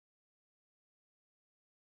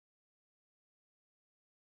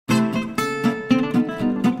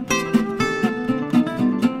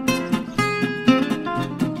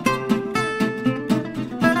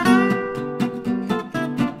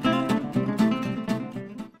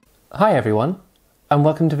Hi everyone, and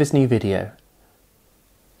welcome to this new video.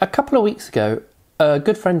 A couple of weeks ago, a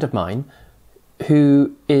good friend of mine,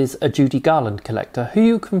 who is a Judy Garland collector, who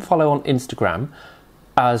you can follow on Instagram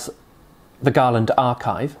as the Garland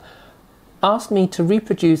Archive, asked me to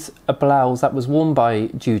reproduce a blouse that was worn by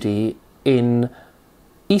Judy in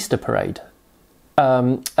Easter Parade.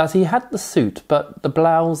 As he had the suit, but the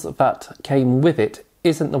blouse that came with it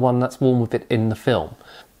isn't the one that's worn with it in the film.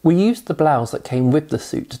 We used the blouse that came with the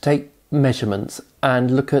suit to take measurements and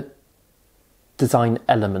look at design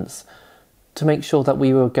elements to make sure that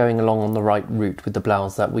we were going along on the right route with the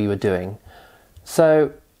blouse that we were doing.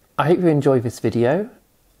 So I hope you enjoy this video,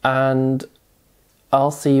 and I'll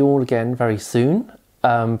see you all again very soon.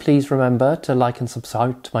 Please remember to like and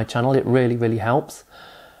subscribe to my channel, it really helps.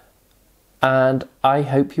 And I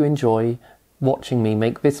hope you enjoy watching me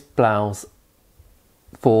make this blouse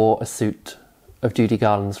for a suit of Judy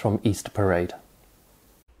Garland's from Easter Parade.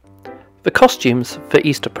 The costumes for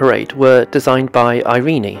Easter Parade were designed by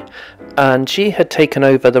Irene, and she had taken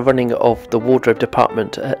over the running of the wardrobe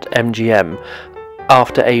department at MGM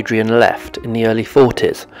after Adrian left in the early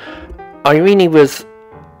 40s. Irene was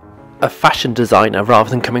a fashion designer rather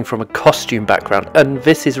than coming from a costume background, and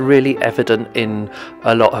this is really evident in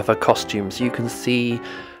a lot of her costumes. You can see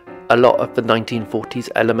a lot of the 1940s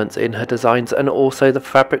elements in her designs, and also the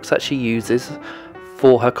fabrics that she uses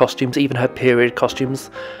for her costumes. Even her period costumes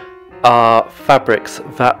are fabrics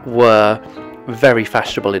that were very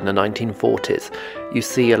fashionable in the 1940s. You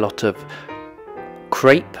see a lot of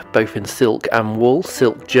crepe, both in silk and wool,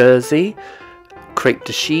 silk jersey, crepe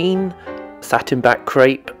de chine, satin back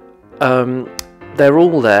crepe. They're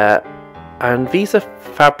all there, and these are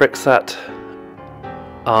fabrics that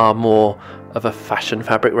are more of a fashion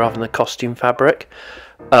fabric rather than a costume fabric,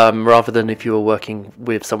 rather than if you were working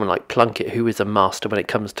with someone like Plunkett, who is a master when it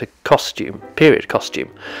comes to costume, period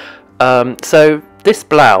costume. So this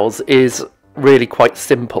blouse is really quite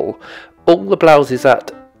simple. All the blouses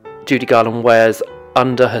that Judy Garland wears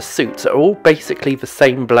under her suits are all basically the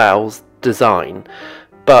same blouse design,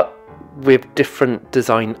 but with different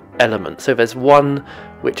design elements. So there's one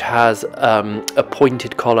which has a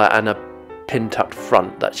pointed collar and a pin-tucked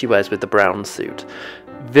front that she wears with the brown suit.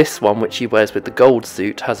 This one, which she wears with the gold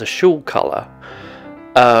suit, has a shawl colour,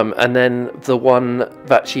 and then the one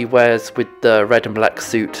that she wears with the red and black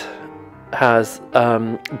suit has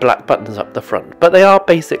black buttons up the front. But they are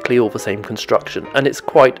basically all the same construction, and it's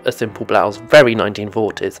quite a simple blouse, very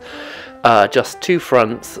 1940s. Just two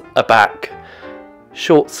fronts, a back,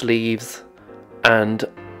 short sleeves, and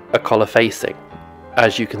a collar facing.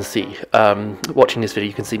 As you can see, watching this video,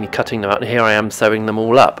 you can see me cutting them out, and here I am sewing them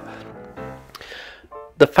all up.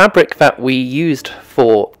 The fabric that we used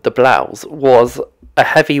for the blouse was a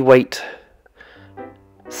heavyweight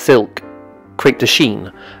silk crepe de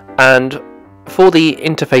chine, and for the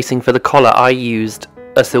interfacing for the collar I used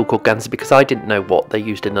a silk organza because I didn't know what they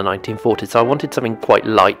used in the 1940s, so I wanted something quite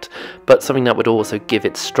light but something that would also give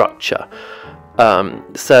it structure.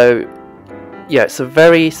 So yeah, it's a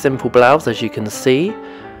very simple blouse, as you can see.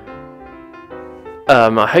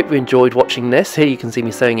 I hope you enjoyed watching this. Here you can see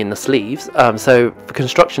me sewing in the sleeves. So the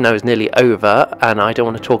construction now is nearly over, and I don't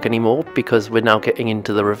want to talk anymore because we're now getting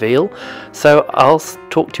into the reveal. So I'll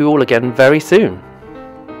talk to you all again very soon.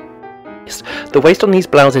 The waist on these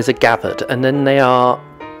blouses are gathered, and then they are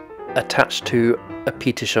attached to a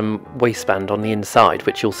Petersham waistband on the inside,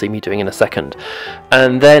 which you'll see me doing in a second.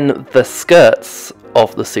 And then the skirts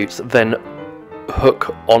of the suits then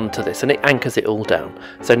hook onto this, and it anchors it all down.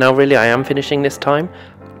 So now really I am finishing this time.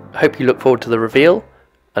 Hope you look forward to the reveal,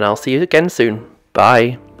 and I'll see you again soon.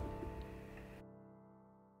 Bye.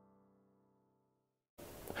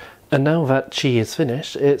 And now that she is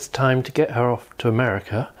finished, it's time to get her off to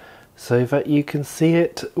America so that you can see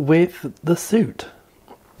it with the suit.